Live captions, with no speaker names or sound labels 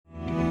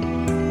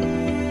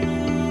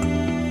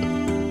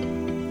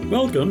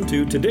Welcome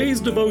to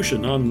today's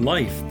devotion on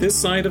life this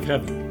side of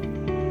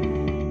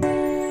heaven.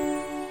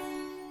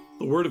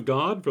 The Word of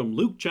God from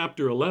Luke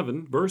chapter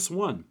 11, verse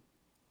 1.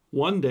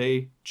 One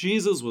day,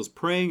 Jesus was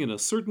praying in a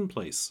certain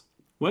place.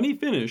 When he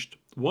finished,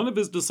 one of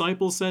his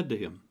disciples said to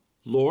him,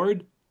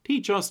 "Lord,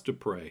 teach us to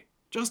pray,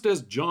 just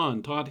as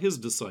John taught his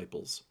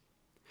disciples."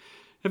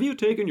 Have you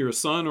taken your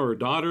son or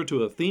daughter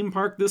to a theme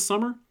park this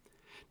summer?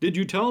 Did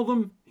you tell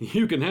them,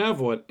 "You can have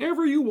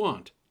whatever you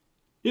want"?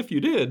 If you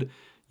did,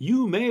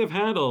 you may have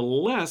had a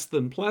less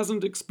than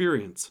pleasant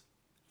experience.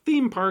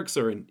 Theme parks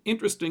are an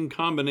interesting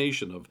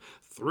combination of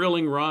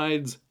thrilling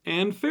rides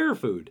and fair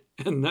food,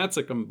 and that's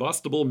a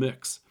combustible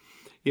mix.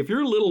 If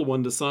your little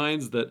one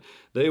decides that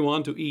they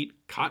want to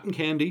eat cotton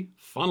candy,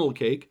 funnel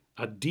cake,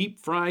 a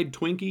deep-fried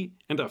Twinkie,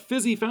 and a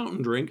fizzy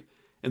fountain drink,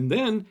 and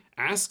then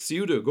asks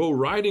you to go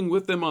riding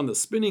with them on the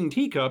spinning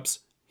teacups,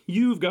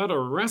 you've got a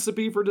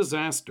recipe for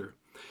disaster.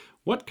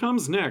 What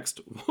comes next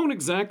won't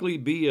exactly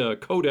be a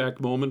Kodak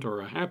moment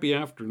or a happy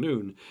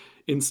afternoon.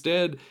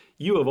 Instead,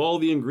 you have all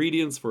the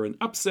ingredients for an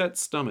upset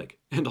stomach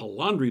and a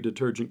laundry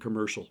detergent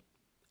commercial.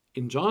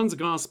 In John's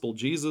Gospel,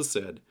 Jesus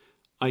said,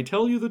 "I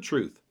tell you the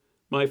truth,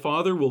 my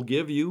Father will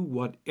give you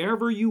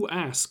whatever you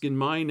ask in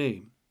my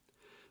name."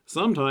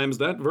 Sometimes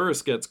that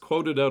verse gets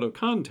quoted out of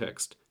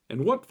context,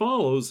 and what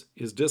follows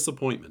is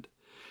disappointment.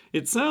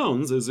 It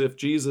sounds as if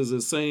Jesus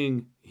is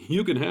saying,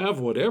 "You can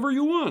have whatever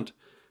you want."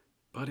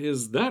 But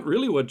is that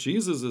really what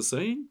Jesus is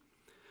saying?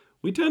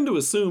 We tend to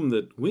assume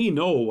that we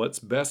know what's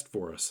best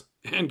for us,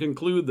 and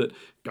conclude that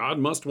God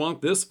must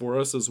want this for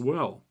us as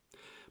well.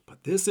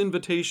 But this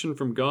invitation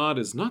from God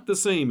is not the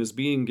same as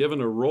being given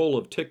a roll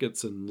of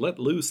tickets and let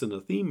loose in a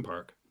theme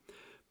park.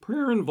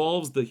 Prayer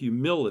involves the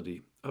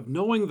humility of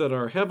knowing that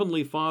our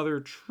Heavenly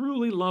Father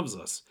truly loves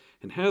us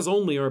and has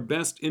only our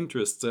best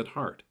interests at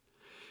heart.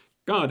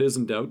 God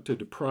isn't out to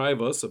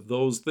deprive us of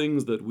those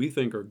things that we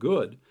think are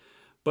good,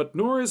 but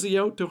nor is he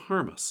out to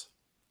harm us.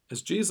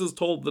 As Jesus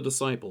told the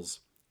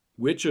disciples,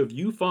 "Which of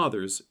you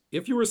fathers,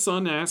 if your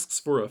son asks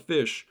for a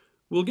fish,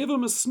 will give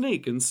him a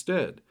snake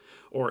instead?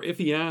 Or if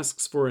he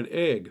asks for an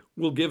egg,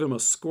 will give him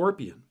a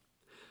scorpion?"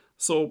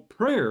 So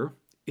prayer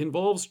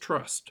involves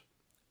trust.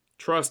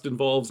 Trust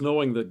involves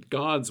knowing that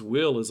God's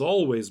will is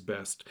always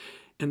best,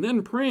 and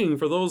then praying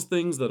for those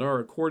things that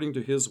are according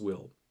to his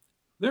will.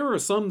 There are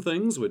some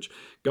things which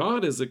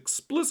God has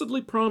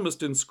explicitly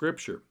promised in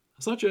Scripture,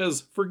 such as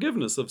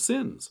forgiveness of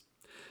sins.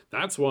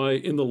 That's why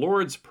in the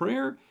Lord's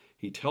Prayer,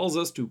 he tells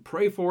us to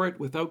pray for it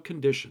without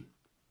condition.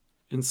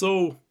 And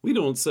so we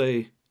don't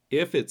say,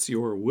 "If it's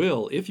your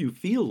will, if you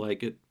feel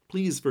like it,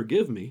 please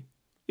forgive me."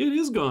 It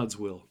is God's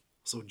will.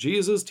 So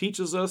Jesus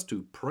teaches us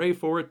to pray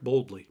for it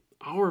boldly.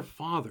 "Our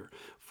Father,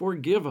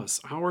 forgive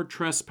us our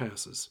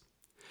trespasses."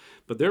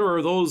 But there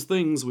are those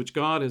things which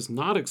God has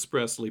not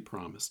expressly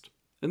promised,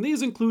 and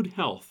these include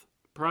health,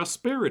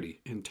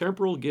 prosperity, and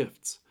temporal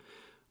gifts.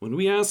 When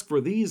we ask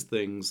for these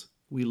things,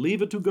 we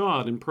leave it to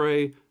God and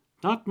pray,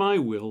 "Not my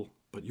will,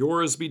 but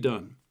yours be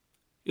done."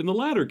 In the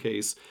latter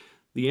case,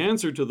 the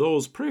answer to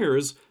those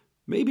prayers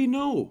may be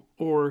no,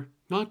 or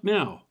not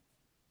now.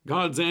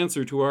 God's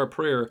answer to our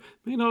prayer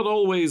may not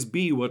always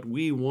be what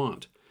we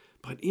want,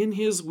 but in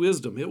his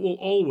wisdom it will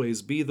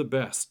always be the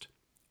best.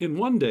 And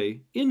one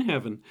day, in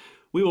heaven,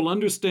 we will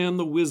understand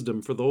the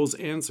wisdom for those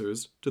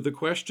answers to the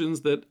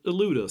questions that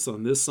elude us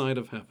on this side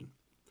of heaven.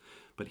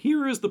 But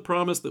here is the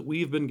promise that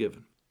we've been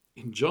given.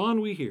 In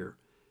John we hear,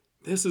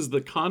 this is the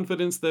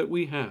confidence that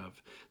we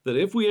have, that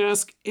if we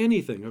ask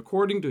anything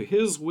according to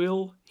his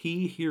will,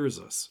 he hears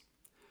us.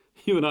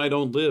 You and I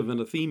don't live in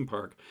a theme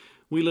park.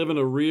 We live in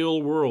a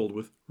real world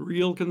with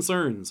real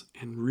concerns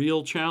and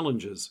real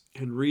challenges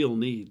and real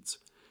needs.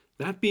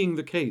 That being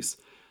the case,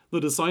 the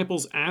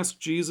disciples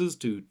asked Jesus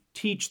to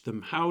teach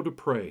them how to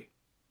pray.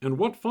 And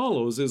what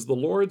follows is the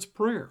Lord's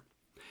Prayer.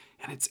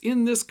 And it's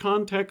in this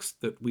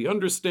context that we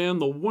understand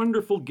the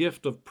wonderful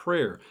gift of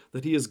prayer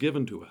that he has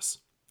given to us.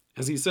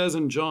 As he says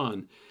in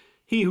John,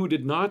 "He who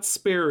did not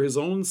spare his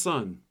own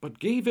son, but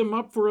gave him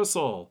up for us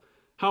all,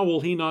 how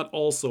will he not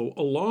also,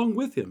 along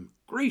with him,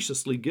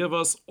 graciously give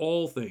us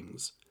all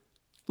things?"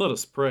 Let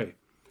us pray.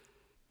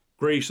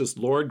 Gracious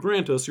Lord,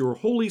 grant us your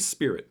Holy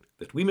Spirit,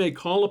 that we may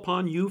call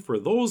upon you for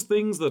those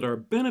things that are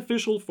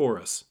beneficial for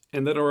us,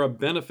 and that are a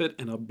benefit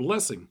and a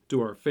blessing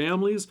to our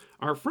families,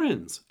 our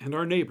friends, and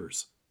our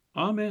neighbors.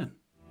 Amen.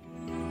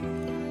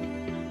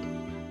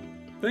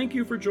 Thank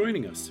you for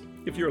joining us.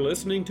 If you're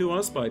listening to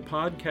us by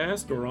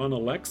podcast or on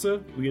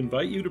Alexa, we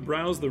invite you to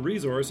browse the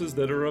resources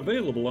that are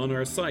available on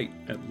our site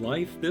at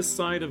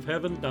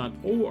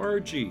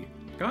lifethissideofheaven.org.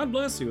 God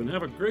bless you and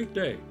have a great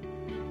day.